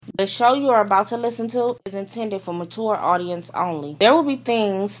The show you are about to listen to is intended for mature audience only. There will be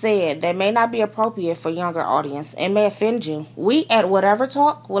things said that may not be appropriate for younger audience and may offend you. We at Whatever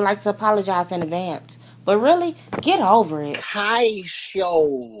Talk would like to apologize in advance. But really, get over it. Hi,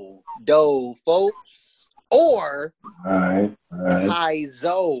 show, doe, folks. Or, All right. hi,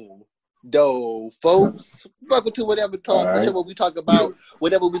 Zoe, doe, folks. Welcome to Whatever Talk, the show where we talk about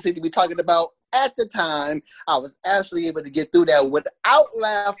whatever we seem to be talking about at the time. I was actually able to get through that without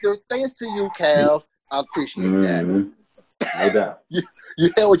laughter, thanks to you, Cal. I appreciate that. No doubt.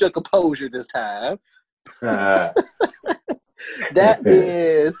 You held your composure this time. That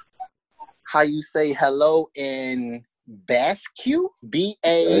is how you say hello in Basque,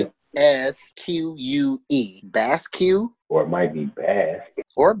 Basque. Basque. Or it might be Basque.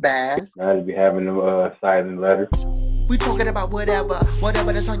 Or Basque. Now to be having a silent letter. We talking about whatever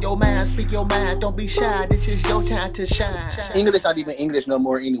that's on your mind. Speak your mind, don't be shy. This is your time to shine. English not even English no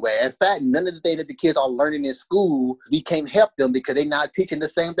more anyway. In fact, none of the things that the kids are learning in school, we can't help them because they're not teaching the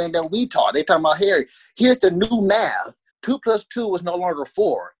same thing that we taught. They talking about here's the new math. 2 + 2 is no longer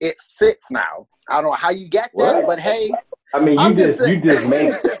 4. It's 6 now. I don't know how you got that, but hey. I mean, you just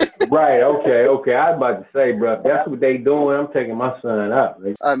make right. Okay. I was about to say, bro, that's what they doing. I'm taking my son up.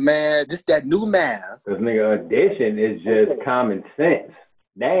 Man, this that new math. Because nigga, addition is just common sense.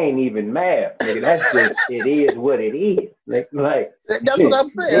 They ain't even math. Nigga, that's just it is what it is. Like that's what I'm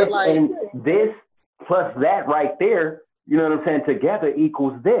saying. And this plus that right there. You know what I'm saying? Together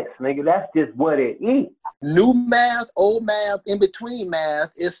equals this, nigga. That's just what it is. New math, old math, in between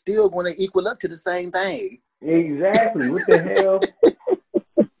math is still going to equal up to the same thing. Exactly. What the hell?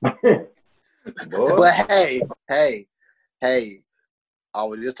 But hey, I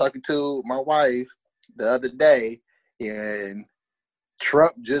was just talking to my wife the other day, and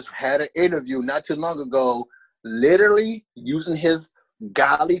Trump just had an interview not too long ago, literally using his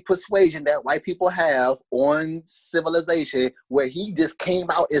godly persuasion that white people have on civilization, where he just came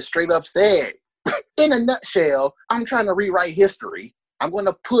out and straight up said, in a nutshell, I'm trying to rewrite history. I'm going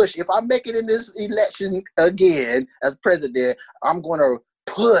to push. If I make it in this election again as president, I'm going to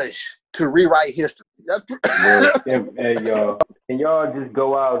push to rewrite history. And y'all, can y'all just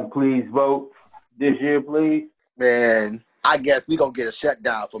go out and please vote this year, please? Man, I guess we're going to get a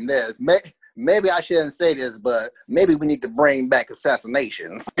shutdown from this. Maybe I shouldn't say this, but maybe we need to bring back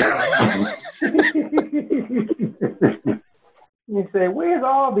assassinations. You say, where's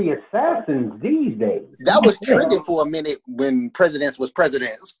all the assassins these days? That was trending for a minute when presidents was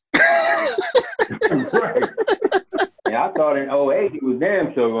presidents. Right. Yeah, I thought in 2008 it was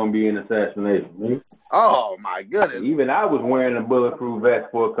damn sure going to be an assassination. Man. Oh, my goodness. Even I was wearing a bulletproof vest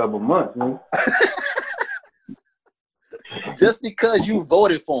for a couple months. Man. Just because you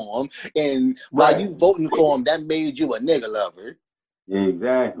voted for him, and while you voting for him, that made you a nigga lover.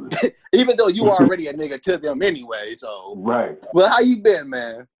 Exactly. Even though you already a nigga to them anyway, so. Right. Well, how you been,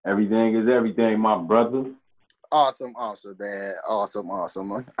 man? Everything is everything, my brother. Awesome, man. Awesome.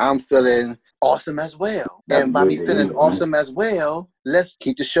 I'm feeling awesome as well. And by me feeling awesome as well, let's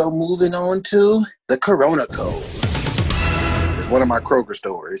keep the show moving on to the Corona Code. It's one of my Kroger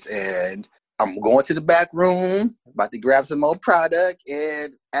stores, and I'm going to the back room, about to grab some more product,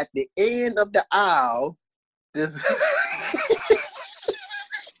 and at the end of the aisle, this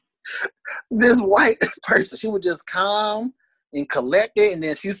white person, she was just calm and collected, and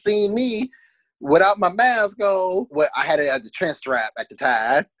then she seen me without my mask on. Well, I had it at the trench strap at the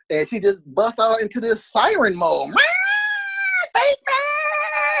time, and she just bust out into this siren mode.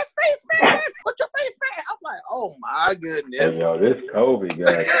 Face mask, put your face mask. I'm like, oh my goodness. Hey, yo, this COVID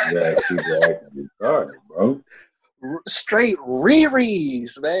got people acting retarded, bro. Straight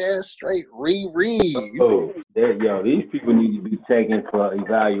rereads, man. Straight rereads. Oh, yo, these people need to be taken for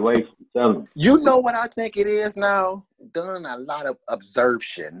evaluation. Tell them. You know what I think it is now? Done a lot of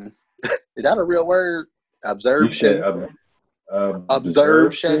absorption. Is that a real word? Absorption.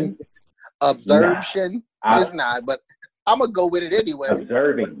 Absorption. Absorption. It's not, but I'm gonna go with it anyway.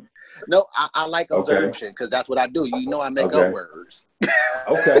 Observing. No, I like absorption because that's what I do. You know, I make up words.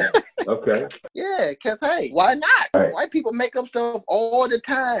 Okay. Yeah, because hey, why not? Right. White people make up stuff all the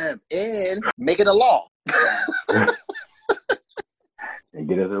time and make it a law. And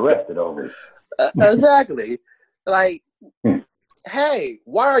get us arrested over it. Exactly. Like, hey,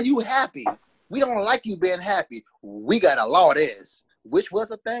 why are you happy? We don't like you being happy. We got to law this, which was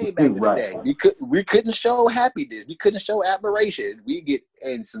a thing back in the day. We couldn't show happiness. We couldn't show admiration. We get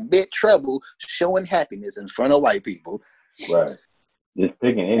in some big trouble showing happiness in front of white people. Right. Just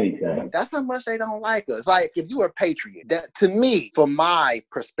picking anything. That's how much they don't like us. Like, if you're a patriot, that to me, from my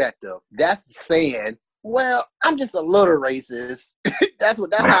perspective, that's saying, well, I'm just a little racist. That's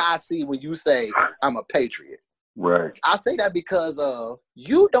how I see when you say I'm a patriot. Right. I say that because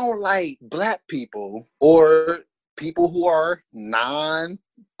you don't like black people or people who are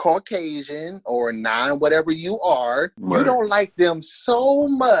non-Caucasian or non-whatever you are. Right. You don't like them so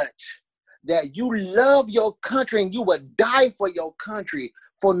much that you love your country and you would die for your country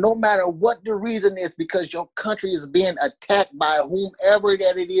for no matter what the reason is, because your country is being attacked by whomever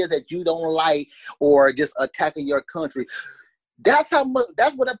that it is that you don't like or just attacking your country. That's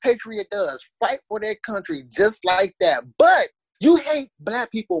what a patriot does. Fight for their country just like that. But you hate black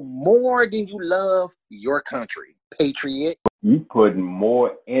people more than you love your country, patriot. You putting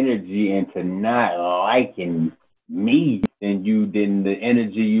more energy into not liking me than the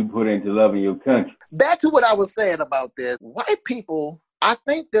energy you put into loving your country. Back to what I was saying about this. White people, I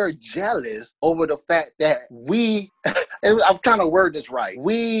think they're jealous over the fact that and I'm trying to word this right,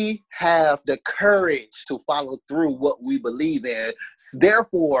 we have the courage to follow through what we believe in.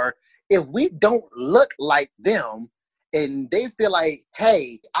 Therefore, if we don't look like them, and they feel like,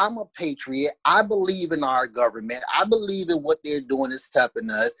 hey, I'm a patriot, I believe in our government, I believe in what they're doing is helping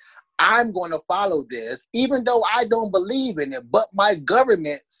us, I'm going to follow this, even though I don't believe in it, but my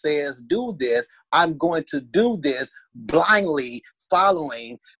government says do this, I'm going to do this blindly,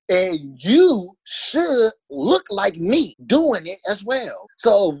 following, and you should look like me doing it as well.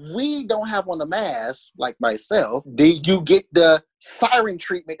 So if we don't have on a mask, like myself, then you get the siren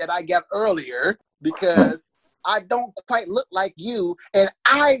treatment that I got earlier, because I don't quite look like you, and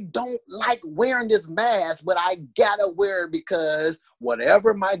I don't like wearing this mask, but I gotta wear it because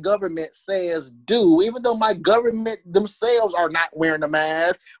whatever my government says do, even though my government themselves are not wearing a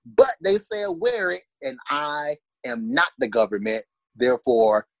mask, but they say wear it, and I am not the government,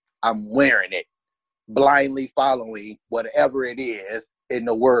 therefore I'm wearing it, blindly following whatever it is in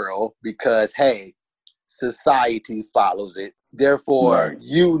the world, because hey, society follows it. Therefore,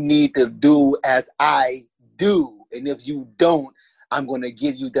 you need to do as I do, and if you don't, I'm going to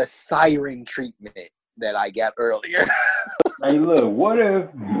give you the siren treatment that I got earlier. Hey, look, what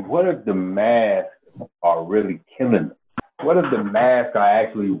if the masks are really killing them? What if the masks are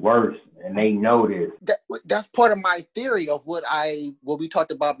actually worse and they know this? That's part of my theory of what we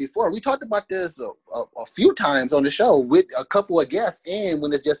talked about before. We talked about this a few times on the show with a couple of guests, and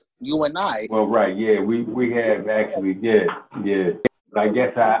when it's just you and I. Well, right, yeah, we have actually, yeah. But I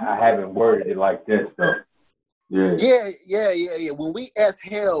guess I haven't worded it like this, though. Yeah. When we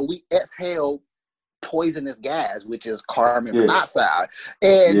exhale poisonous gas, which is carbon monoxide.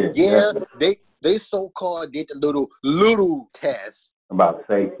 And they so-called did the little test about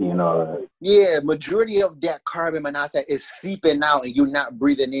safety and all that. Yeah, majority of that carbon monoxide is seeping out and you're not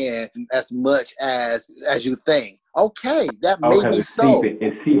breathing in as much as you think. Okay, that may be so.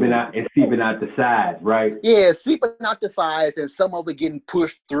 It's seeping out the sides, right? Yeah, it's seeping out the sides, and some of it getting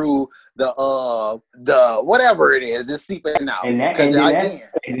pushed through the whatever it is. It's seeping out. And that's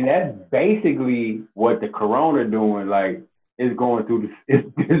basically what the corona doing. Like it's going through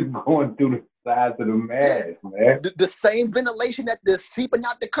the sides of the mask, man. The same ventilation that is seeping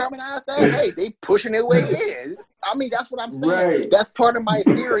out the carbon dioxide. Hey, they pushing their way in. I mean, that's what I'm saying. Right. That's part of my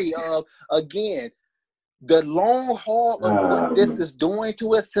theory of, again, the long haul of what this is doing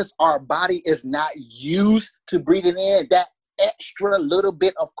to us, since our body is not used to breathing in that extra little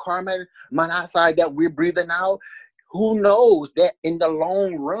bit of carbon monoxide that we're breathing out. Who knows that in the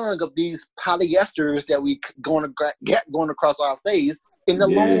long run of these polyesters that we going across our face, in the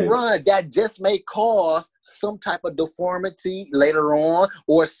long run, that just may cause some type of deformity later on,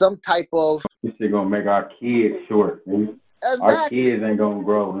 or some type of. This shit gonna make our kids short. Man. Exactly. Our kids ain't gonna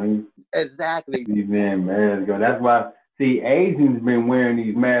grow. Man. Exactly. These masks go. That's why. See, Asians been wearing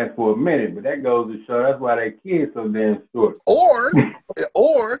these masks for a minute, but that goes to show that's why their kids so damn short. Or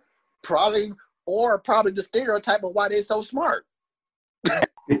probably the stereotype of why they're so smart.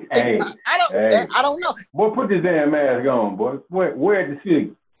 Hey, I don't know. Boy, put this damn mask on, boy. Where the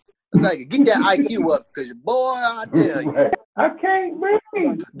shit? Like, get that IQ up, because boy, I tell you, I can't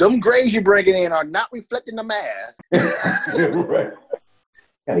breathe. Them grades you bringing in are not reflecting the mask. Right.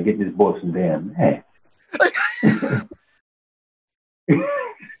 Gotta get this boy some damn mask.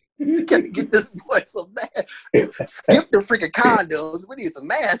 You gotta get this boy some mask. Skip the freaking condoms. We need some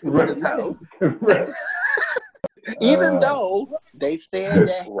masks in this house. Right. Even though they said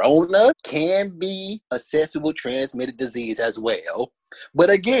that Rona can be a sexually transmitted disease as well.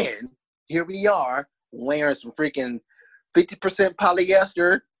 But again, here we are wearing some freaking 50%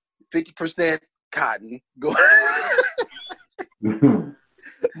 polyester, 50% cotton.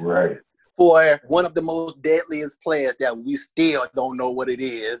 Right. For one of the most deadliest players that we still don't know what it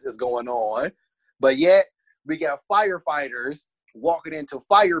is going on. But yet, we got firefighters walking into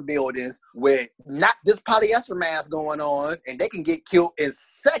fire buildings with not this polyester mask going on, and they can get killed in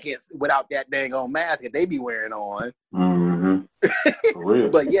seconds without that dang on mask that they be wearing on. Mm-hmm.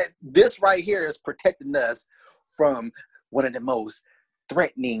 But yet this right here is protecting us from one of the most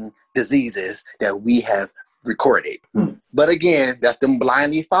threatening diseases that we have recorded. But again, that's them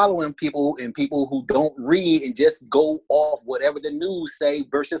blindly following people and people who don't read and just go off whatever the news say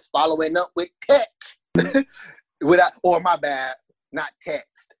versus following up with text. Not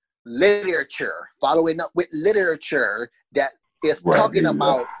text, literature, following up with literature that is talking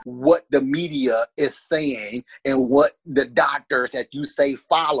about what the media is saying and what the doctors that you say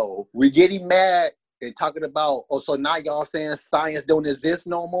follow. We're getting mad and talking about, so now y'all saying science don't exist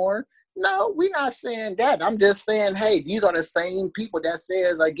no more? No, we're not saying that. I'm just saying, hey, these are the same people that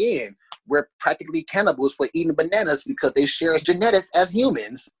says, again, we're practically cannibals for eating bananas because they share genetics as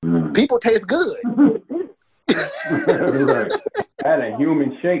humans. People taste good. Right. I had a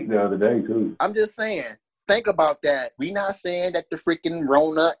human shake the other day, too. I'm just saying, think about that. We're not saying that the freaking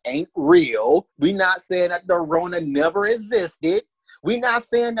Rona ain't real. We're not saying that the Rona never existed. We're not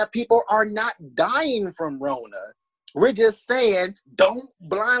saying that people are not dying from Rona. We're just saying, don't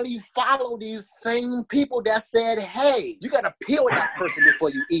blindly follow these same people that said, hey, you got to peel that person before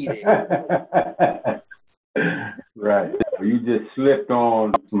you eat it. Right. You just slipped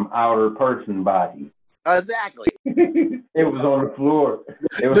on some outer person body. Exactly. It was on the floor.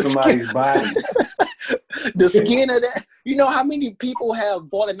 It was somebody's body. The skin of that. You know how many people have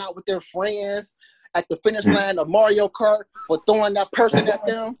fallen out with their friends at the finish line of Mario Kart for throwing that person at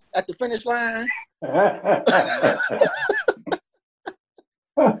them at the finish line?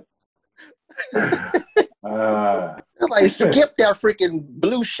 Like, skip that freaking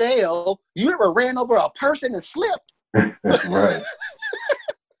blue shell. You ever ran over a person and slipped? Right.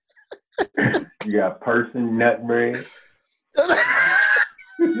 You got person nut bread.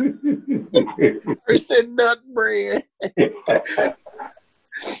 Person nut bread.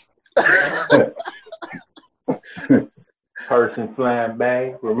 Person flying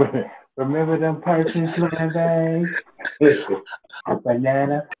bag. Remember them person flying bags?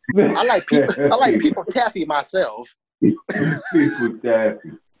 Banana. I like people taffy myself. People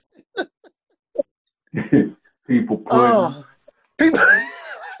taffy. People pudding. People.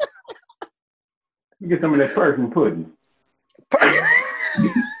 You get some of that person pudding.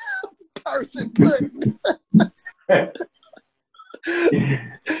 Person pudding.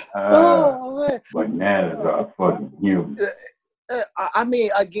 Bananas are fucking human. I mean,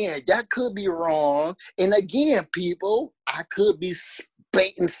 again, that could be wrong. And again, people, I could be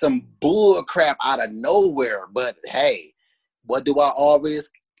spitting some bull crap out of nowhere. But hey, what do I always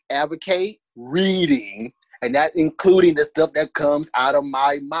advocate? Reading. And that including the stuff that comes out of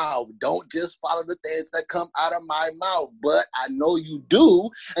my mouth. Don't just follow the things that come out of my mouth. But I know you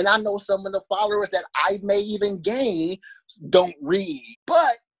do. And I know some of the followers that I may even gain don't read.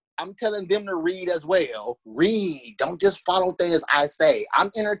 But I'm telling them to read as well. Read. Don't just follow things I say.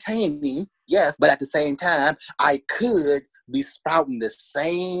 I'm entertaining, yes. But at the same time, I could be spouting the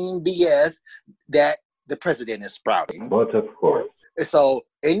same BS that the president is sprouting. But of course. So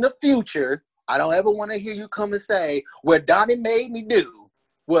in the future, I don't ever want to hear you come and say, what Donnie made me do.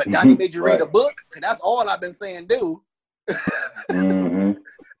 What, Donnie made you read a book? Because that's all I've been saying do.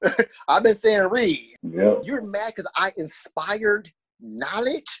 I've been saying read. Yep. You're mad because I inspired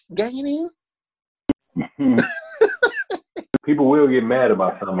knowledge gaining? People will get mad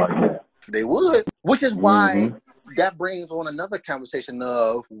about something like that. They would. Which is why that brings on another conversation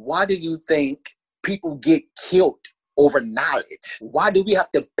of why do you think people get killed over knowledge? Why do we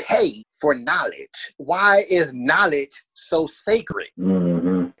have to pay for knowledge? Why is knowledge so sacred?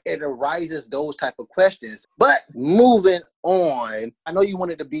 It arises those type of questions. But moving on, I know you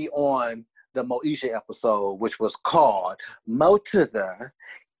wanted to be on the Moesha episode, which was called Mo to the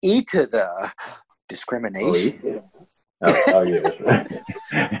E to the discrimination. Oh yeah.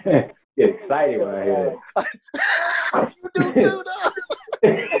 Get excited when I hear that. You do, dude.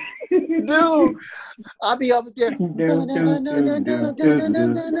 I'll be up there.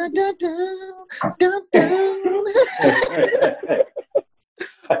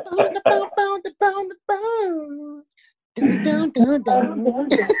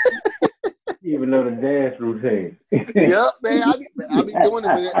 You even know the dance routine. Yep, man. I'll be doing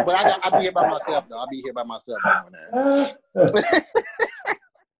it, but I'll be here by myself, though. I'll be here by myself doing that.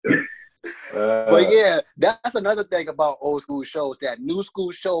 But yeah, that's another thing about old school shows that new school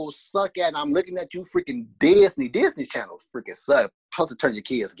shows suck at. And I'm looking at you freaking Disney channels freaking suck. Plus to turn your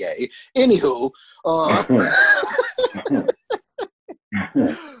kids gay. Anywho,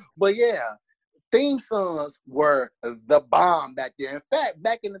 but yeah, theme songs were the bomb back then. In fact,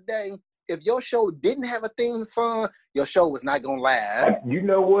 back in the day, if your show didn't have a theme song, your show was not gonna last. You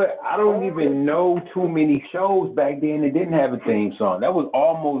know what? I don't even know too many shows back then that didn't have a theme song. That was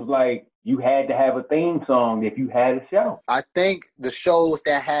almost like you had to have a theme song if you had a show. I think the shows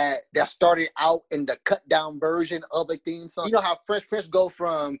that started out in the cut down version of a theme song. You know how Fresh Prince go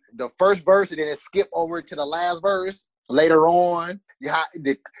from the first verse and then it skip over to the last verse? Later on,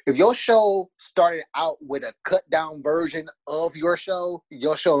 if your show started out with a cut down version of your show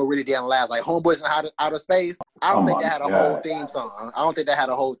really didn't last. Like Homeboys in Outer Space, I don't think they had a whole theme song. I don't think they had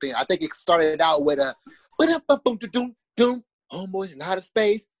a whole thing. I think it started out with a Homeboys in Outer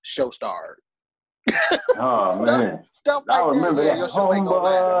Space, show started. Oh man, stuff like I remember that. Your show ain't gonna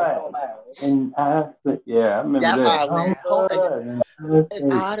last. And I remember that.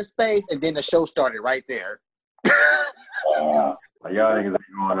 In Outer Space, and then the show started right there. Y'all niggas ain't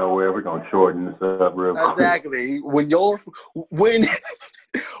going nowhere. We're gonna shorten this up real quick. Exactly. When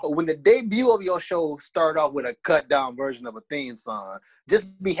the debut of your show start off with a cut down version of a theme song,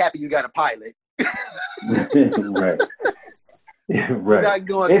 just be happy you got a pilot. Right. You're not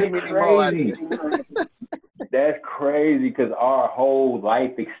going too many more. That's crazy because our whole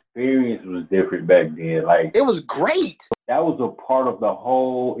life experience was different back then. Like it was great. That was a part of the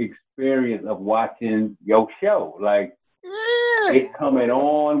whole experience of watching your show. Like it coming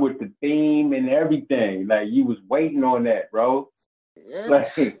on with the theme and everything. Like you was waiting on that, bro.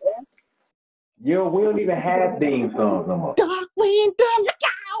 Like we don't even have theme songs no more. Darkwing Duck, look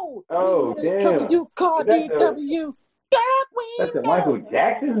out! Oh damn! You call DW. Darkwing. That's the Michael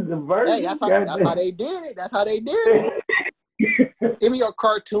Jackson version. Hey, that's how they did it. That's how they did it. Even your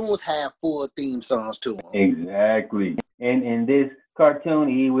cartoons have full theme songs to them. Exactly. And in this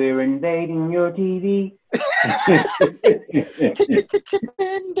cartoon, we're invading your TV. Chip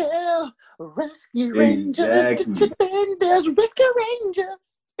and Dale, Rescue Rangers. Chip and Dale's Rescue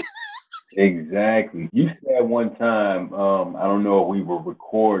Rangers. Exactly. You said one time, I don't know if we were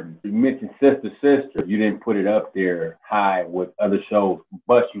recording, you mentioned Sister Sister. You didn't put it up there high with other shows,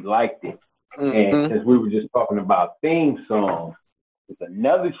 but you liked it. Mm-hmm. And since we were just talking about theme songs, it's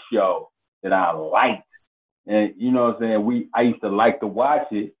another show that I liked. And you know what I'm saying? I used to like to watch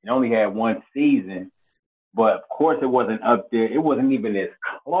it. It only had one season, but of course it wasn't up there. It wasn't even as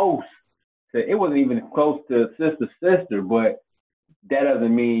close to Sister Sister, but that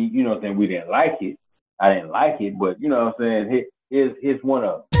doesn't mean, you know what I'm saying, we didn't like it. I didn't like it, but you know what I'm saying? Here's one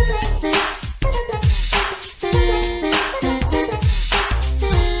of them.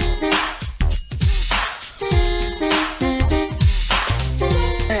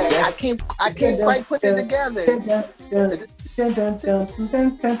 I can't quite put it together. Is that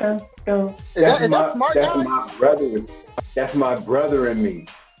Smart Guy? My brother. That's my brother and me.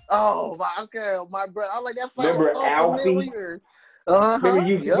 Oh, okay, my brother. I'm like, that sounds Remember so Alfie? familiar. Remember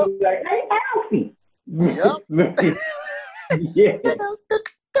you used to be like, hey, Alfie. Yep. Yeah.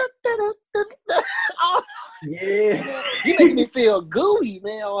 Oh, yeah. You making me feel gooey,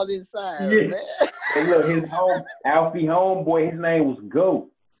 man, all inside, man. And look, Alfie homeboy, his name was Goo.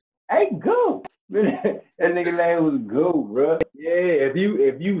 Hey, Goo. That nigga name was Goo, bro. Yeah, if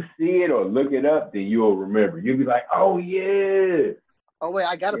you see it or look it up, then you'll remember. You'll be like, oh yeah. Oh wait,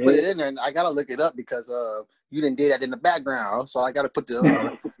 I gotta put it in there, and I gotta look it up because you didn't do that in the background, so I gotta put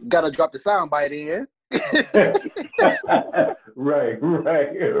gotta drop the sound bite in. Right. You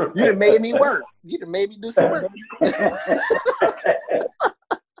done made me work. You done made me do some work.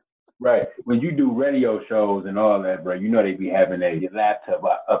 Right. When you do radio shows and all that, bro, you know they be having your laptop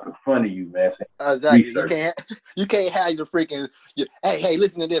up in front of you, man. Exactly. You can't have your freaking. Hey,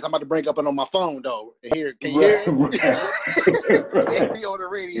 listen to this. I'm about to bring up it on my phone though. Here, can you hear it? Right. Can't be on the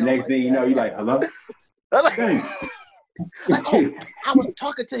radio. The next thing you know, you're like, hello. Like, oh, I was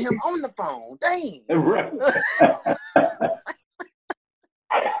talking to him on the phone. Dang. Right.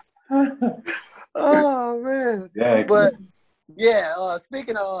 Oh man. Exactly. But yeah,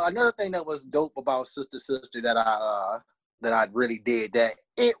 speaking of another thing that was dope about Sister Sister that I really did, that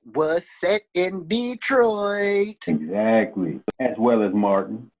it was set in Detroit. Exactly. As well as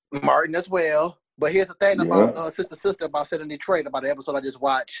Martin as well. But here's the thing about Sister Sister, about set in Detroit, about the episode I just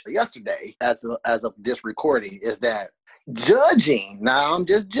watched yesterday, as of this recording, is that now I'm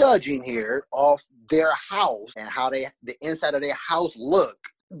just judging here off their house and how the inside of their house look.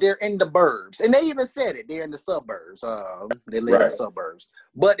 They're in the burbs, and they even said it. They're in the suburbs. They live in the suburbs,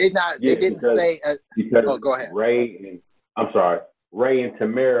 but it's not. Yeah, they didn't say. Because go ahead. Ray and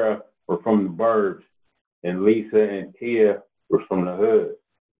Tamara were from the burbs, and Lisa and Tia were from the hood.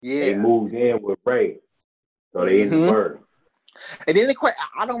 Yeah, they moved in with Ray, so they in the burbs. And then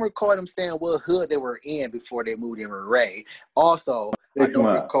I don't recall them saying what hood they were in before they moved in with Ray. Also, I don't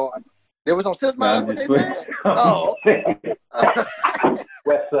recall. There was no 6 Mile. That's what they said. Oh,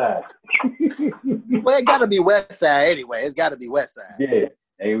 West Side. Well, it got to be West Side anyway. It's got to be West Side. Yeah,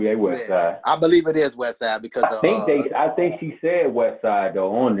 they West Side. I believe it is West Side because I think she said West Side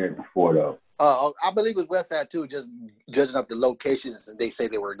though on there before though. I believe it was West Side too. Just judging up the locations and they say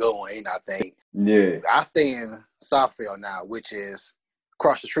they were going. I think. Yeah. I stay in Southfield now, which is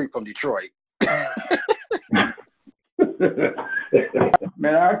across the street from Detroit.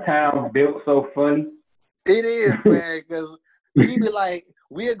 Man, our town built so funny. It is, man, because we be like,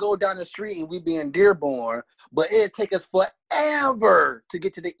 we'll go down the street and we be in Dearborn, but it'd take us forever to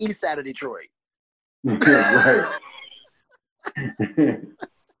get to the east side of Detroit. Right.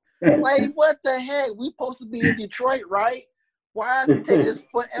 Like, what the heck? We supposed to be in Detroit, right? Why does it take us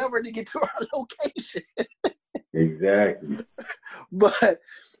forever to get to our location? Exactly. But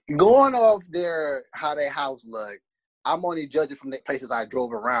going off there, how their house looked, I'm only judging from the places I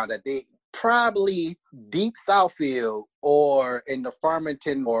drove around that they probably deep Southfield or in the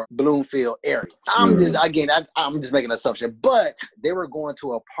Farmington or Bloomfield area. I'm just making an assumption, but they were going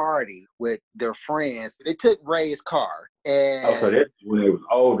to a party with their friends. They took Ray's car. And so that's when they was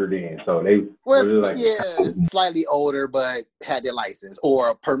older then. So they slightly older, but had their license or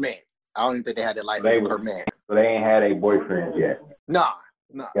a permit. I don't even think they had their license or permit. So they ain't had a boyfriend yet. No.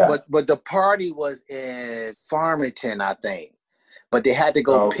 Yeah. But the party was in Farmington, I think. But they had to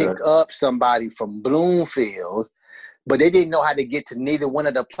go pick up somebody from Bloomfield, but they didn't know how to get to neither one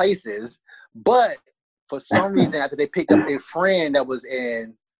of the places. But for some reason, after they picked up their friend that was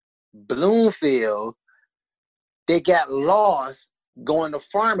in Bloomfield, they got lost going to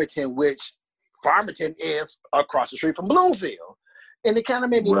Farmington, which Farmington is across the street from Bloomfield. And it kind of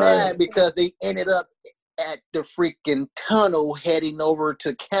made me mad because they ended up at the freaking tunnel heading over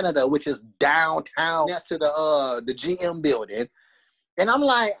to Canada, which is downtown next to the GM building. And I'm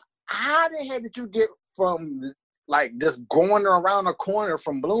like, how the heck did you get from like just going around a corner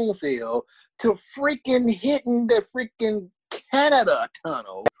from Bloomfield to freaking hitting the freaking Canada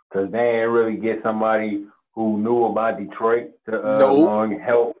tunnel? Because they didn't really get somebody who knew about Detroit to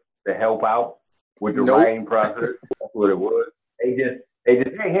help out with the writing process. That's what it was. They just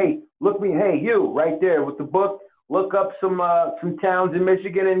hey, you right there with the book. Look up some towns in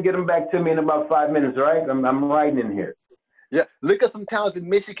Michigan and get them back to me in about 5 minutes. All right, I'm writing in here. Yeah, look at some towns in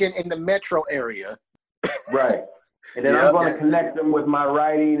Michigan in the metro area. Right. And then I'm going to connect them with my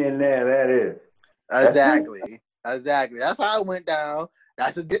writing, and there that is. Exactly. That's how it went down.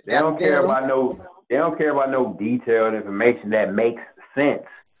 They don't care about no detailed information that makes sense.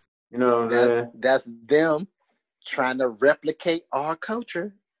 You know what I'm saying? That's them trying to replicate our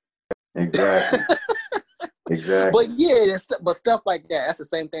culture. Exactly. But but stuff like that, that's the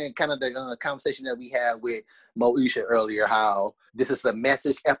same thing, kind of the conversation that we had with Moesha earlier, how this is a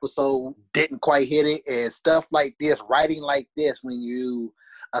message episode, didn't quite hit it, and stuff like this, writing like this, when you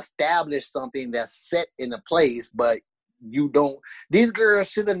establish something that's set in a place, but you don't, these girls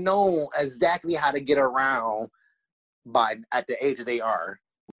should have known exactly how to get around at the age that they are.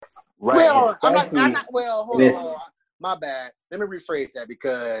 Right. Well, hold on. My bad. Let me rephrase that,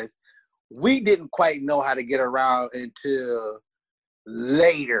 because we didn't quite know how to get around until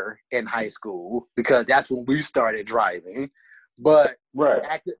later in high school, because that's when we started driving. But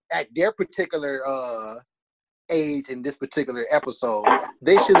at their particular age in this particular episode,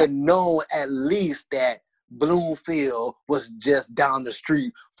 they should have known at least that Bloomfield was just down the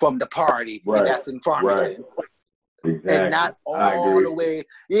street from the party, and that's in Farmington. Exactly. And not all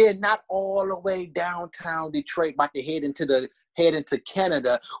the way downtown Detroit, about to head into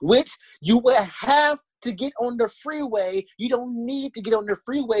Canada, which you will have to get on the freeway. You don't need to get on the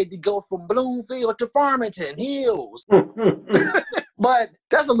freeway to go from Bloomfield to Farmington Hills. But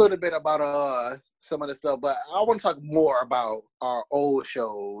that's a little bit about some of the stuff. But I want to talk more about our old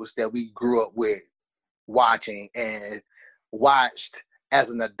shows that we grew up with watching and watched as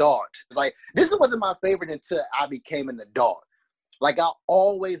an adult. Like, this wasn't my favorite until I became an adult. Like, I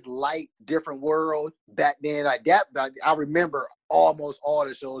always liked Different World back then. Like that, I remember almost all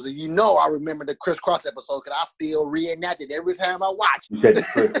the shows. And I remember the Criss Cross episode, because I still reenact it every time I watch. You said the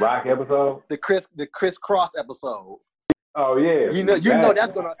Chris Rock episode? The Criss Cross episode. Oh yeah. You know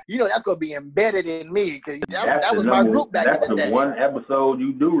that's gonna be embedded in me, because that was my group back in the day. That's the one episode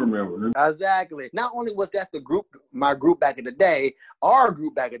you do remember. Exactly. Not only was that my group back in the day, our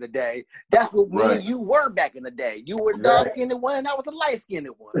group back in the day, that's what me and you were back in the day. You were the dark-skinned one, and I was the light-skinned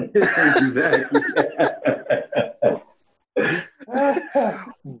one. Exactly.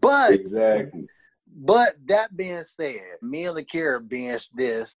 But exactly. But that being said, me and Lakira binged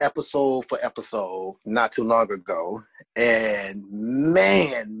this episode for episode not too long ago. And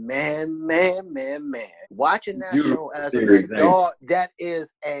man, watching that show as an adult, that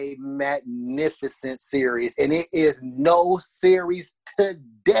is a magnificent series. And it is no series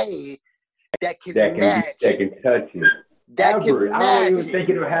today that can match. That can touch it. That can match. I don't even think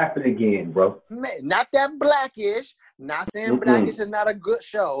it'll happen again, bro. Man, not that Blackish. Not saying Blackish is not a good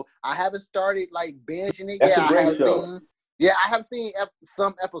show. I haven't started like binging it yet. I have seen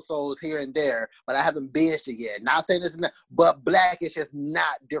some episodes here and there, but I haven't binged it yet. Not saying this is not, but Blackish is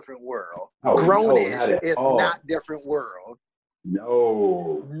not different world. Grownish is not different world.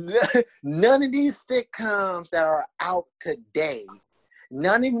 No. None of these sitcoms that are out today,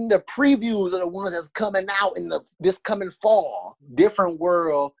 none even the previews are the ones that's coming out in this coming fall. Different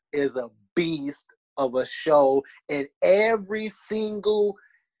World is a beast of a show, and every single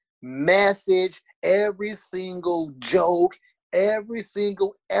message, every single joke, every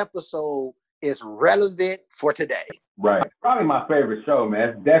single episode is relevant for today. Right. Probably my favorite show, man.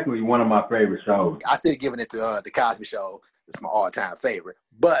 It's definitely one of my favorite shows. I still giving it to The Cosby Show. It's my all-time favorite.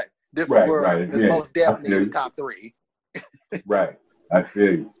 But Different World is most definitely in the top 3. Right. I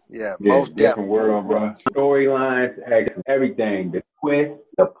feel you. Yeah, most Different World, bro. Storylines, everything. The twist,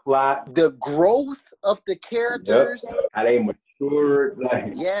 the plot. The growth of the characters. Yep. How they matured.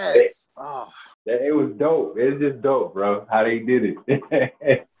 Like, yes. It was dope. It was just dope, bro. How they did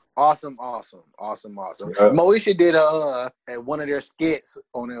it. Awesome. Yep. Moesha did one of their skits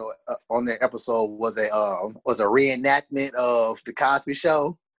on their episode was a reenactment of the Cosby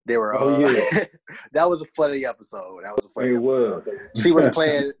Show. They were that was a funny episode. She was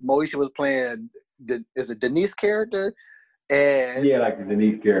playing Moesha was playing Denise character, and like the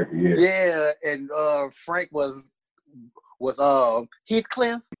Denise character, yeah, and Frank was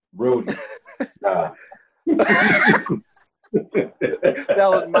Heathcliff. Rudy. That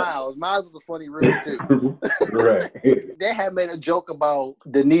was Miles. Miles was a funny Rudy too. Right. They had made a joke about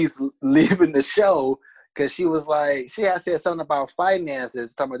Denise leaving the show because she was like, she had said something about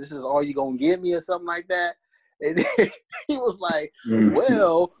finances, talking about this is all you gonna give me or something like that. And he was like,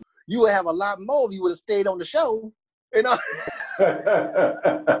 well, you would have a lot more if you would have stayed on the show. You know?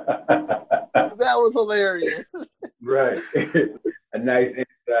 That was hilarious. Right. A nice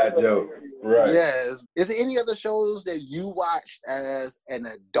inside joke. Right. Yes. Is there any other shows that you watched as an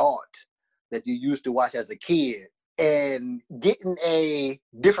adult that you used to watch as a kid and getting a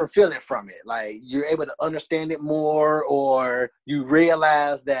different feeling from it? Like you're able to understand it more, or you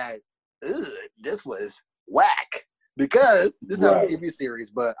realize that this was whack? Because this is not a TV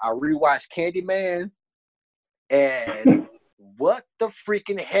series, but I rewatched Candyman, and what the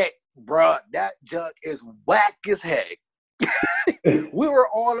freaking heck, bruh? That junk is whack as heck. We were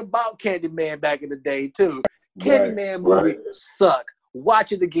all about Candyman back in the day too. Candyman movie suck.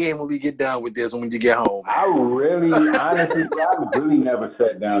 Watch it again when we get done with this. When you get home, honestly, I really never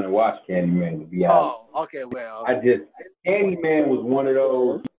sat down and watched Candyman, to be honest. Oh, okay, well, Candyman was one of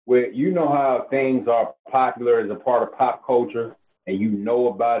those where you know how things are popular as a part of pop culture, and you know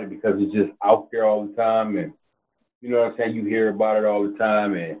about it because it's just out there all the time, and you know what I'm saying. You hear about it all the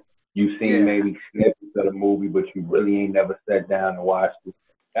time, and you've seen maybe snippets of the movie, but you really ain't never sat down and watched it.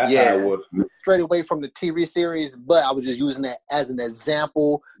 That's how it was for me. Straight away from the TV series, but I was just using that as an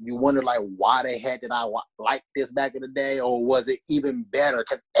example. You wonder, like, why the heck did I like this back in the day, or was it even better?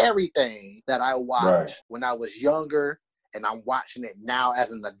 Because everything that I watched when I was younger, and I'm watching it now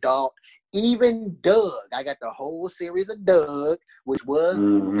as an adult, even Doug, I got the whole series of Doug, which was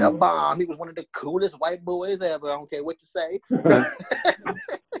the bomb. He was one of the coolest white boys ever. I don't care what you say.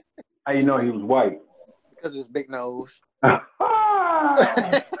 How you know he was white? Because of his big nose.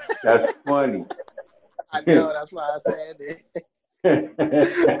 That's funny. I know, that's why I said it.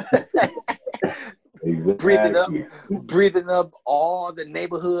 breathing up all the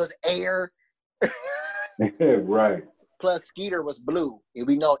neighborhood's air. Right. Plus Skeeter was blue. And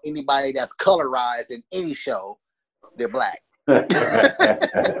we know anybody that's colorized in any show, they're black. That's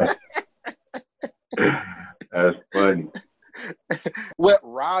funny. Well,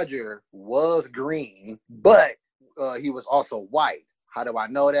 Roger was green, but he was also white. How do I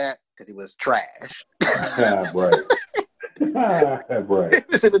know that? Because he was trash. Right. Right.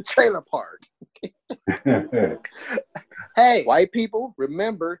 It's in the trailer park. Hey, white people,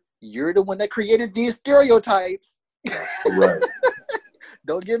 remember, you're the one that created these stereotypes. Right.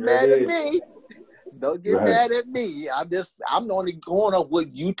 Don't get mad at me. Don't get mad at me. I'm only going off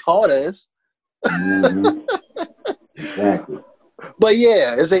what you taught us. Exactly. But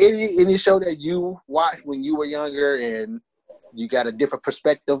yeah, is there any show that you watched when you were younger and you got a different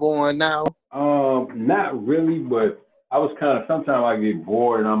perspective on now? Not really, but I was kind of, sometimes I get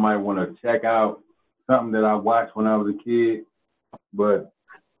bored and I might want to check out something that I watched when I was a kid, but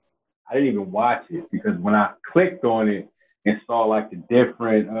I didn't even watch it because when I clicked on it and saw like the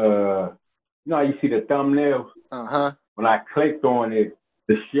different, you know how you see the thumbnails? Uh-huh. When I clicked on it,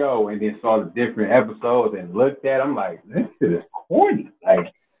 the show, and then saw the different episodes and looked at it, I'm like, this shit is corny.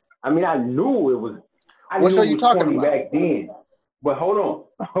 Like, I mean, I knew it was, What show you talking corny about? back then. But hold on.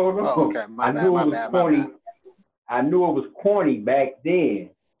 Oh, okay. My bad. I knew it was corny back then,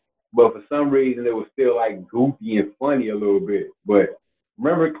 but for some reason it was still like goofy and funny a little bit. But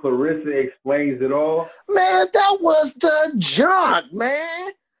remember Clarissa Explains It All? Man, that was the junk,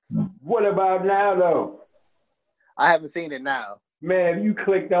 man. What about now, though? I haven't seen it now. Man, if you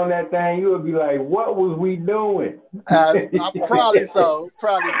clicked on that thing, you would be like, what was we doing? Probably so.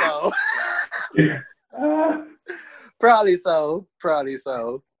 Probably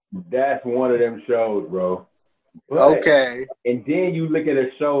so. That's one of them shows, bro. But, okay. And then you look at a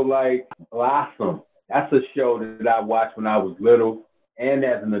show like Blossom. That's a show that I watched when I was little and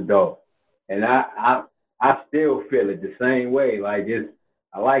as an adult. And I still feel it the same way. Like,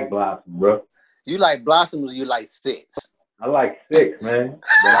 I like Blossom, bro. You like Blossom or you like Six? I like Six, man.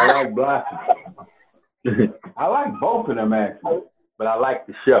 But I like Blossom. I like both of them, actually. But I like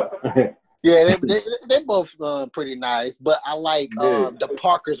the show. Yeah, they both pretty nice. But I like the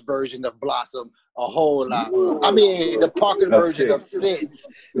Parker's version of Blossom a whole lot. I mean, the Parker version of Six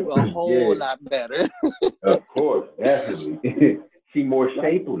a whole lot better. Of course, definitely. She more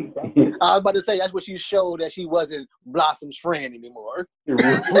shapely. I was about to say, that's what she showed, that she wasn't Blossom's friend anymore.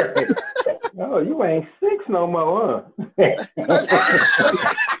 Right. Oh, you ain't Six no more, huh?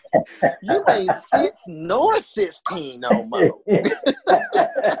 You ain't 6 nor 16 no more.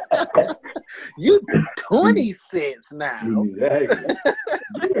 You 26 now. Exactly.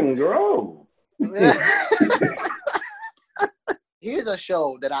 You can grow. Here's a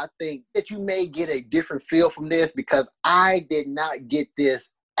show that I think that you may get a different feel from this, because I did not get this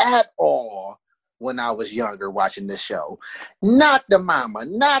at all when I was younger watching this show. Not the mama.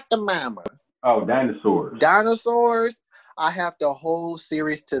 Oh, Dinosaurs. Dinosaurs. I have the whole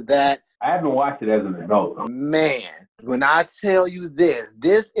series to that. I haven't watched it as an adult. Man, when I tell you this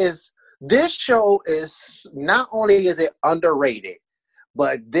show is, not only is it underrated,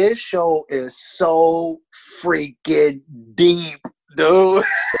 but this show is so freaking deep, dude.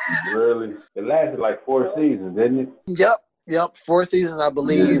 Really? It lasted like 4 seasons, didn't it? Yep. 4 seasons, I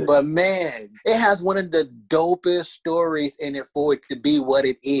believe. Yeah. But man, it has one of the dopest stories in it for it to be what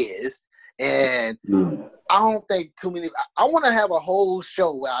it is. And I don't think too many. I want to have a whole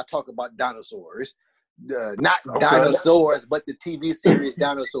show where I talk about dinosaurs. Not dinosaurs, but the TV series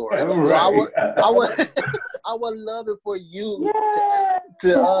Dinosaurs. Right. So I would love it for you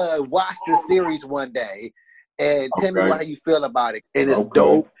to watch the series one day and tell me how you feel about it. And it's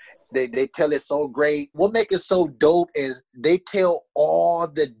dope. They tell it so great. What makes it so dope is they tell all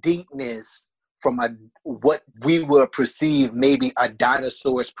the deepness from what we would perceive maybe a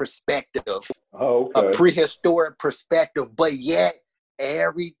dinosaur's perspective, a prehistoric perspective, but yet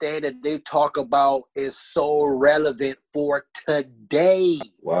everything that they talk about is so relevant for today.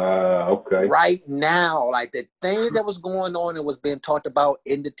 Wow, okay. Right now, like the things that was going on and was being talked about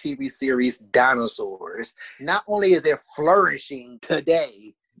in the TV series Dinosaurs, not only is it flourishing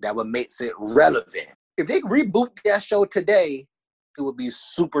today, that what makes it relevant. If they reboot that show today, it would be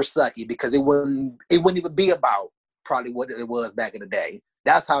super sucky, because it wouldn't even be about probably what it was back in the day.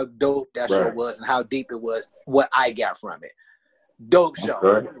 That's how dope that show was and how deep it was, what I got from it. Dope show.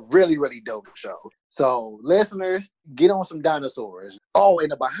 Okay. Really, really dope show. So, listeners, get on some Dinosaurs. Oh,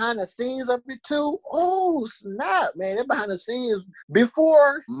 and the behind the scenes of it too. Oh, snap, man. They're behind the scenes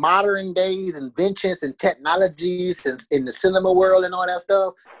before modern days inventions and technologies and in the cinema world and all that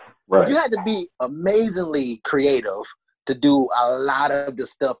stuff. Right. You had to be amazingly creative to do a lot of the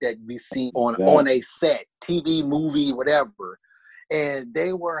stuff that we see on a set, TV, movie, whatever. And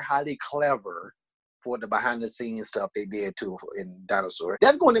they were highly clever for the behind-the-scenes stuff they did, too, in Dinosaurs.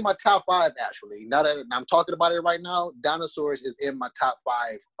 That's going in my top 5, actually. Now that I'm talking about it right now, Dinosaurs is in my top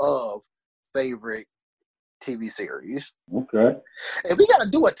 5 of favorite TV series. Okay. And we got to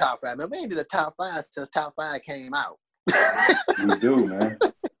do a top 5, man. We ain't did a top 5 since top 5 came out. We do, man.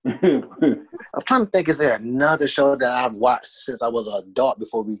 I'm trying to think, is there another show that I've watched since I was an adult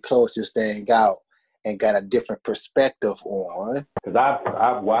before we closed this thing out and got a different perspective on? Because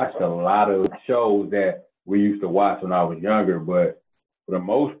I've watched a lot of shows that we used to watch when I was younger, but for the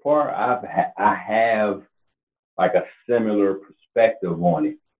most part, I have like a similar perspective on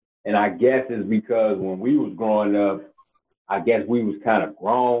it. And I guess it's because when we was growing up, I guess we was kind of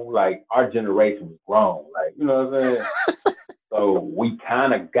grown. Like our generation was grown. Like, you know what I'm saying? So we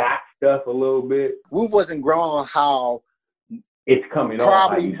kind of got stuff a little bit. We wasn't grown how it's coming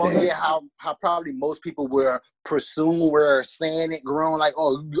probably on. How probably most people were were saying it grown, like,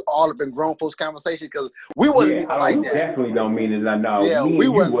 oh, you all have been grown folks conversation, because we wasn't even like that. Definitely don't mean it. No, yeah, we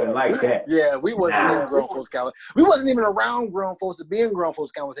wasn't like that. Yeah, we wasn't in grown folks conversation. We wasn't even around grown folks to be in grown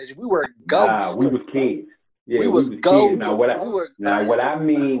folks conversation. We were ghosts. We was kids. Yeah, we was ghosts. Now what I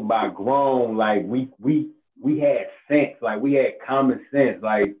mean by grown, like we had sense, like we had common sense,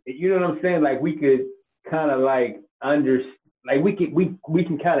 like, you know what I'm saying? Like we could kind of like understand. Like we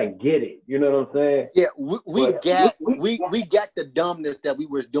can kind of get it, you know what I'm saying? Yeah, we got the dumbness that we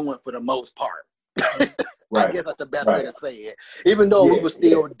was doing for the most part. Right. I guess that's the best way to say it. Even though we were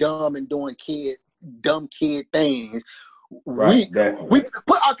still dumb and doing dumb kid things, I guess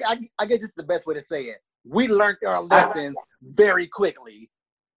this is the best way to say it. We learned our lesson very quickly.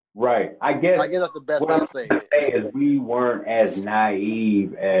 Right. I guess that's the best way to say it. Is we weren't as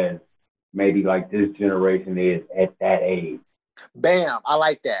naive as maybe like this generation is at that age. Bam, I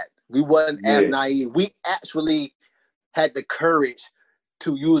like that. We wasn't as naive. We actually had the courage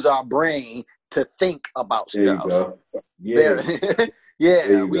to use our brain to think about stuff. You go. Yeah.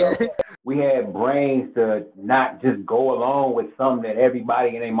 We had brains to not just go along with something that everybody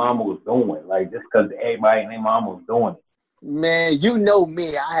and their mama was doing, like just because everybody and their mama was doing it. Man, you know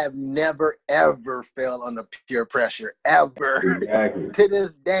me. I have never, ever fell under peer pressure, ever. Exactly. To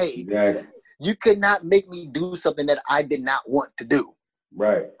this day. Exactly. You could not make me do something that I did not want to do.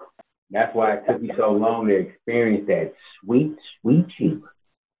 Right. That's why it took me so long to experience that sweet, sweet cheap.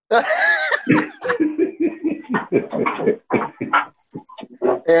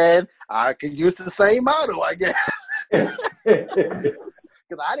 And I could use the same motto, I guess.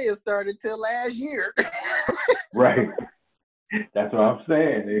 Because I didn't start until last year. Right. That's what I'm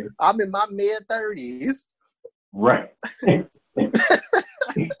saying, dude. I'm in my mid-30s. Right.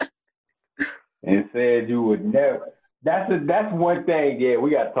 And said you would never. That's one thing. Yeah,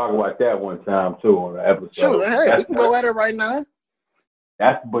 we got to talk about that one time too on the episode. Sure, hey, we can go at it right now.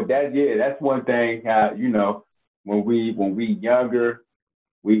 That's one thing. How, you know, when we younger,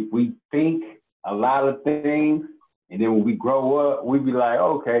 we think a lot of things, and then when we grow up, we be like,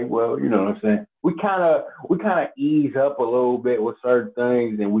 okay, well, you know what I'm saying. We kind of ease up a little bit with certain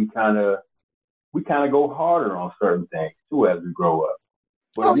things, and we kind of go harder on certain things too as we grow up.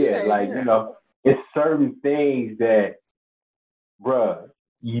 But you know, it's certain things that, bruh,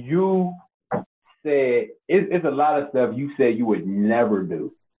 you said it's a lot of stuff you said you would never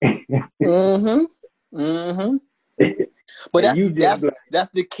do. But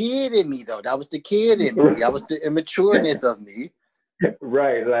that's the kid in me, though. That was the kid in me. That was the immatureness of me.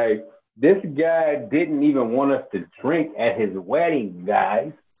 Right, like this guy didn't even want us to drink at his wedding,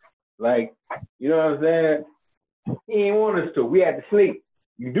 guys. Like, you know what I'm saying? He didn't want us to. We had to sleep.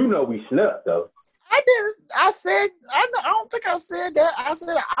 You do know we slept, though. I don't think I said that.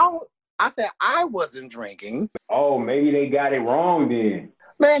 I said I wasn't drinking. Oh, maybe they got it wrong then.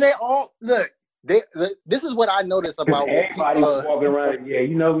 Man, they all look. This is what I noticed about everybody was walking around. Yeah,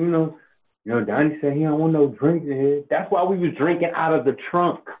 you know, Donnie said he don't want no drink in here. That's why we was drinking out of the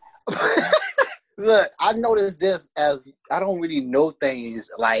trunk. Look, I noticed this as I don't really know things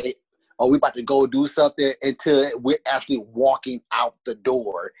like, oh, we about to go do something until we're actually walking out the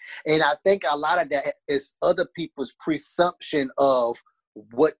door. And I think a lot of that is other people's presumption of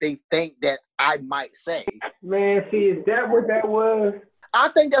what they think that I might say. Man, see, is that what that was? I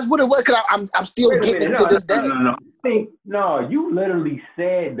think that's what it was, because I'm still getting to this day. No, you literally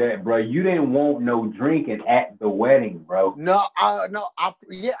said that, bro. You didn't want no drinking at the wedding, bro. I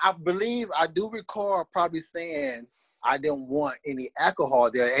believe I do recall probably saying I didn't want any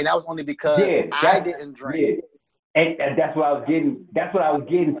alcohol there, and that was only because I didn't drink. Yeah. And that's what I was getting. That's what I was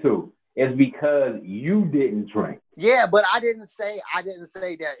getting to. It's because you didn't drink. Yeah, but I didn't say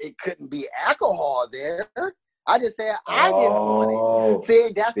that it couldn't be alcohol there. I just said I didn't want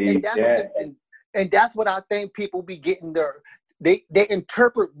it. And that's what I think people be getting they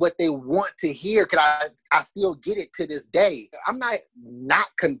interpret what they want to hear. Cause I still get it to this day. I'm not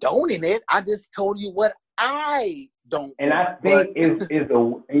condoning it. I just told you what I don't. And want. I think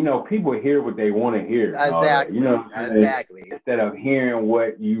people hear what they want to hear. Exactly. You know, exactly. Instead of hearing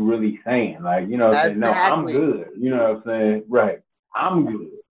what you really saying, like, you know, exactly. No, I'm good. You know what I'm saying? Right. I'm good.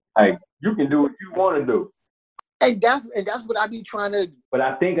 Like, you can do what you want to do. And that's what I be trying to. But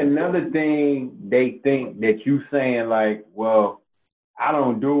I think another thing they think that you saying like, well, I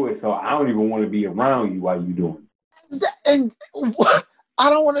don't do it, so I don't even want to be around you while you doing it. And I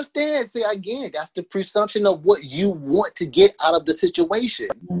don't understand. See, again, that's the presumption of what you want to get out of the situation.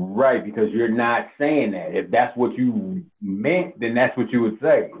 Right, because you're not saying that. If that's what you meant, then that's what you would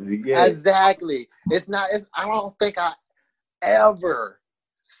say. Yeah. Exactly. I don't think I ever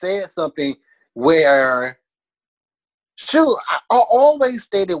said something where, shoot, I always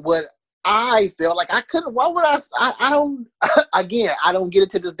stated what I felt like. I couldn't. Why would I don't. Again, I don't get it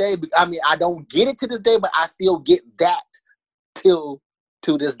to this day. I mean, I don't get it to this day, but I still get that to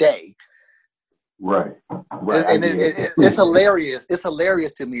this day. Right. And it's hilarious. It's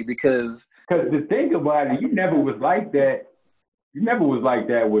hilarious to me because to think about it, you never was like that. You never was like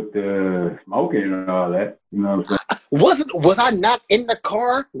that with the smoking and all that. You know what I'm saying? Was I not in the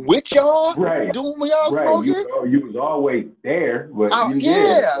car with y'all? Right. Doing y'all smoking? You was always there. But I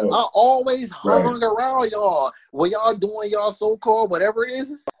always hung around y'all. Were y'all doing y'all so-called whatever it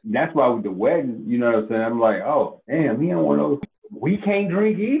is? That's why with the wedding, you know what I'm saying? I'm like, oh, damn, he don't want those. We can't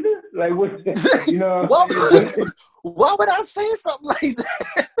drink either? Like, what's that? You know what I'm saying? Why would I say something like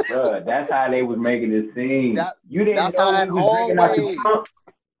that? Bruh, that's how they was making it seem. You didn't that's know how we was drinking out the trunk.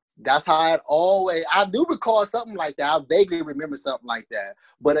 That's how it always. I do recall something like that. I vaguely remember something like that.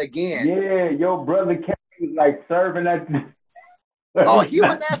 But again, yeah, your brother Kevin was like serving at. Oh, he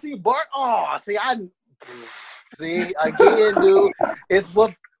was actually bark. Oh, see again, dude. It's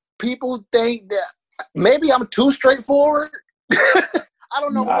what people think that maybe I'm too straightforward. I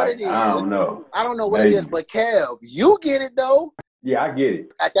don't know what it is. I don't know. I don't know what it is, but Kev, you get it though. Yeah, I get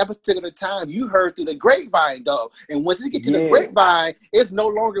it. At that particular time, you heard through the grapevine, though. And once you get to the grapevine, it's no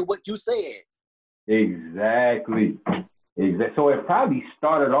longer what you said. Exactly. So it probably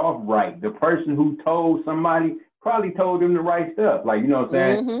started off right. The person who told somebody probably told them the right stuff. Like, you know what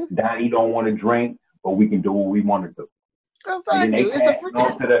I'm saying? Mm-hmm. Donnie don't want to drink, but we can do what we want to do. Exactly. And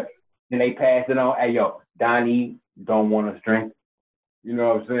then they pass it on. Hey, yo, Donnie don't want us drink. You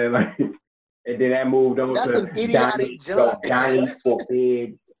know what I'm saying? Like, and then that moved on to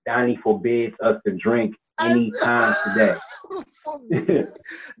Donnie forbids us to drink any time today.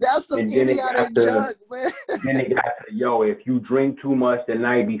 That's some idiotic junk, man. Then they got to, yo, if you drink too much the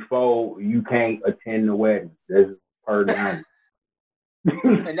night before, you can't attend the wedding. This is per Donnie.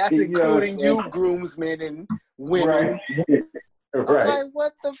 And that's including you, groomsmen and women. Right. I'm like,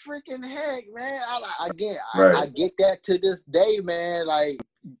 what the freaking heck, man? I get that to this day, man. Like,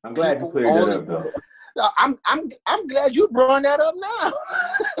 I'm glad you cleared that up, though. I'm glad you brought that up now.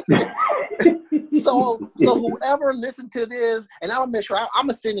 So whoever listened to this, and I'll make sure I'm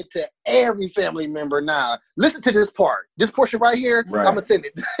gonna send it to every family member now. Listen to this part, this portion right here. Right. I'm gonna send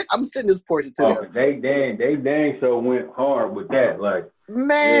it. I'm gonna send this portion to them. They dang so went hard with that, like,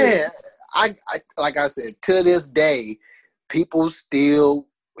 man. I like I said, to this day, people still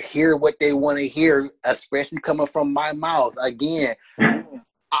hear what they want to hear, especially coming from my mouth. Again,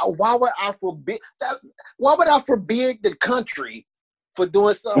 why would I forbid that? Why would I forbid the country for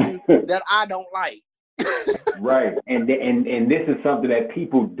doing something that I don't like? Right, and this is something that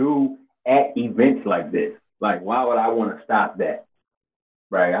people do at events like this. Like, why would I want to stop that?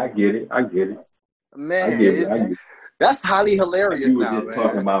 Right, I get it. Man, that's highly hilarious now, man.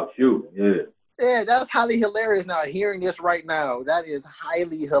 Talking about you, Yeah, that's highly hilarious now. Hearing this right now, that is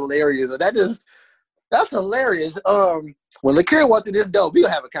highly hilarious. That's hilarious. When LaKira walked through this door, we'll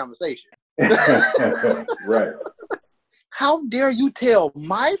have a conversation. Right. How dare you tell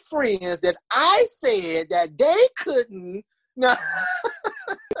my friends that I said that they couldn't?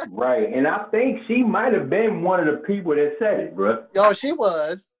 Right, and I think she might have been one of the people that said it, bro. Yo, she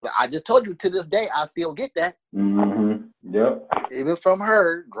was. I just told you, to this day, I still get that. Mm-hmm. Yep. Even from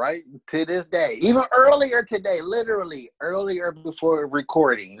her, right, to this day. Even earlier today, literally earlier before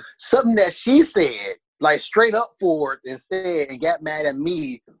recording, something that she said, like straight up for it, and said, and got mad at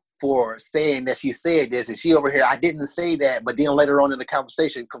me for saying that she said this, and she over here, I didn't say that, but then later on in the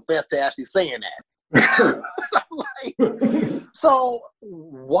conversation confessed to actually saying that. I'm like, so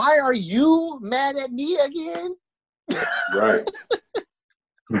why are you mad at me again? Right.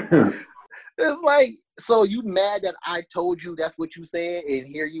 It's like, so you mad that I told you that's what you said, and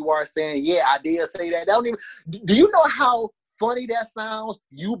here you are saying, yeah, I did say that. Do you know how funny that sounds?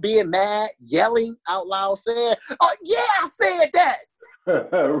 You being mad, yelling out loud, saying, oh yeah, I said that.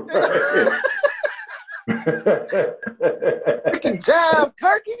 Freaking jive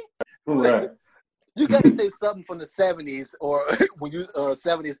turkey. Right. You got to say something from the 70s or when you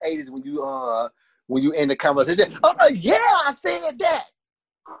 70s, 80s when you end the conversation. Yeah, I said that.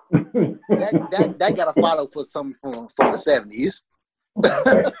 that got to follow for something from the 70s.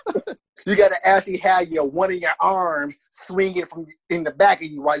 You got to actually have one of your arms swinging from in the back of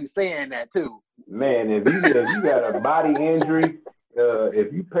you while you're saying that too. Man, if you got a body injury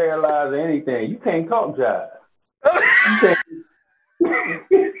if you paralyze anything, you can't talk jive.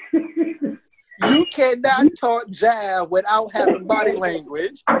 You cannot talk jive without having body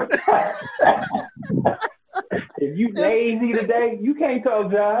language. If you lazy today, you can't talk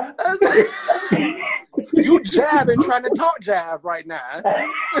jive. You jabbing trying to talk jive right now.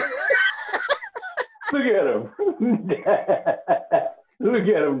 Look at him. Look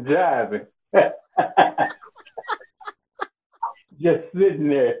at him jiving. Just sitting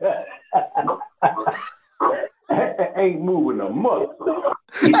there. Ain't moving a muscle.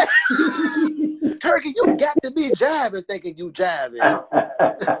 Turkey, you got to be jiving thinking you jiving.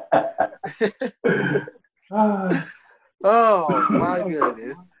 Oh, my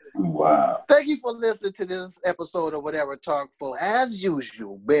goodness. Wow. Thank you for listening to this episode of Whatever Talk For. As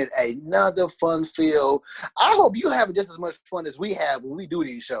usual, been another fun-filled. I hope you having just as much fun as we have when we do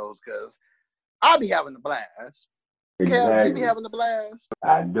these shows, because I'll be having a blast. Exactly. Kev, you be having a blast?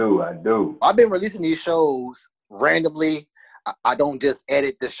 I do. I've been releasing these shows randomly. I don't just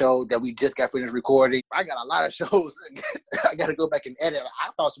edit the show that we just got finished recording. I got a lot of shows I got to go back and edit. I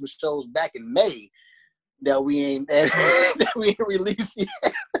found some shows back in May that we ain't released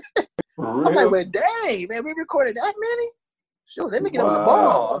yet. I'm like, well, dang, man, we recorded that many? Sure, let me get on the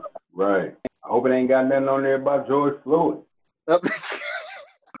ball. Right. I hope it ain't got nothing on there about George Floyd. I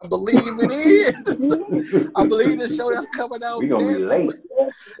believe it is. I believe the show that's coming out We're going to be late.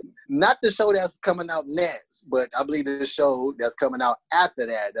 Not the show that's coming out next, but I believe the show that's coming out after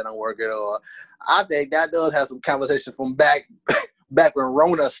that I'm working on. I think that does have some conversation from back when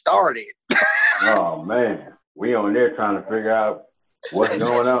Rona started. Oh, man. We on there trying to figure out what's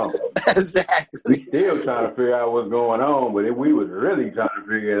going on. Exactly. We still trying to figure out what's going on, but we was really trying to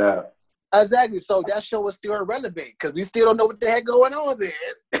figure it out. Exactly. So that show is still irrelevant because we still don't know what the heck going on there.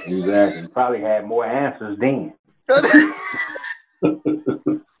 Exactly. Probably had more answers then.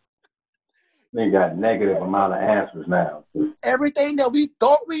 They got negative amount of answers now. Everything that we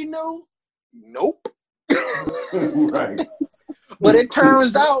thought we knew, nope. Right. But it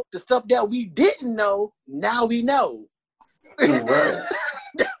turns out the stuff that we didn't know, now we know. Right.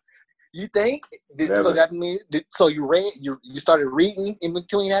 You think? So that means so you read you started reading in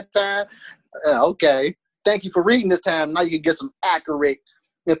between that time? Okay. Thank you for reading this time. Now you can get some accurate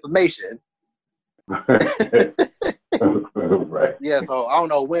information. Right. Yeah, so I don't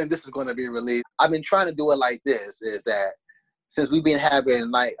know when this is going to be released. I've been trying to do it like this, is that since we've been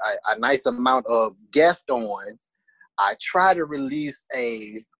having like a nice amount of guests on, I try to release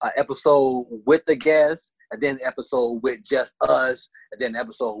a episode with the guest, and then an episode with just us, and then an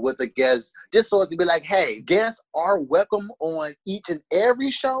episode with the guests, just so it can be like, hey, guests are welcome on each and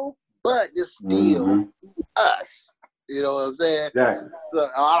every show, but it's still us. You know what I'm saying? Exactly. So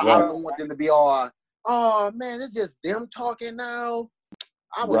I don't want them to be all, oh man, it's just them talking now.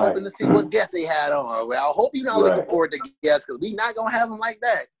 I was hoping to see what guests they had on. Well, I hope you're not looking forward to guests, because we're not going to have them like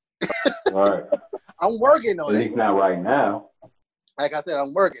that. Right. I'm working on it. At least not right now. Like I said,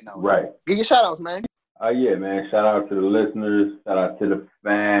 I'm working on it. Right. Give your shout outs, man. Yeah, man. Shout out to the listeners. Shout out to the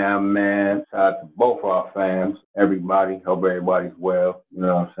fam, man. Shout out to both our fams. Everybody. Hope everybody's well. You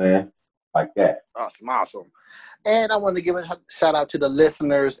know what I'm saying? Like that. Awesome. And I want to give a shout out to the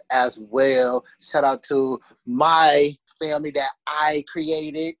listeners as well. Shout out to my family that I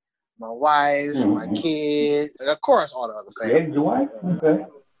created. My wife, my kids, and of course all the other family. Created your wife? Okay.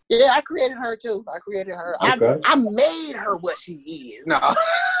 Yeah, I created her too. I created her. Okay. I made her what she is. No.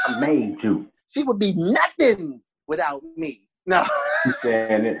 I made you. She would be nothing without me. No. You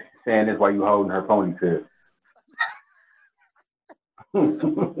saying this while you holding her ponytail.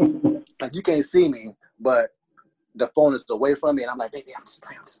 Like, you can't see me, but the phone is away from me, and I'm like, baby, I'm just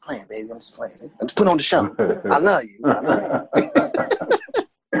playing, baby. I'm just putting on the show. I love you.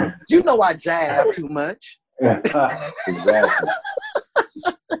 You know I jab too much. Exactly.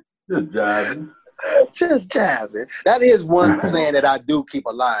 Just jabbing. Just jabbing. That is one saying that I do keep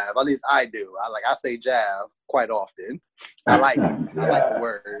alive. At least I do. I say jab quite often. I like it. I like the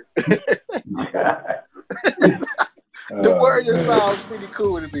word. The word just sounds pretty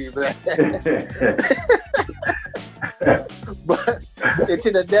cool to me, man. But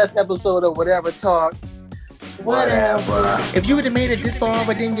until the next episode of Whatever Talk, whatever. If you would have made it this far,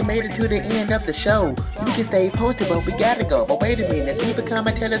 but then you made it to the end of the show, you can stay posted, but we gotta go. But wait a minute, leave a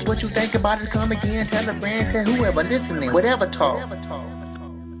comment, tell us what you think about it. Come again, tell a friend, tell whoever listening. Whatever talk.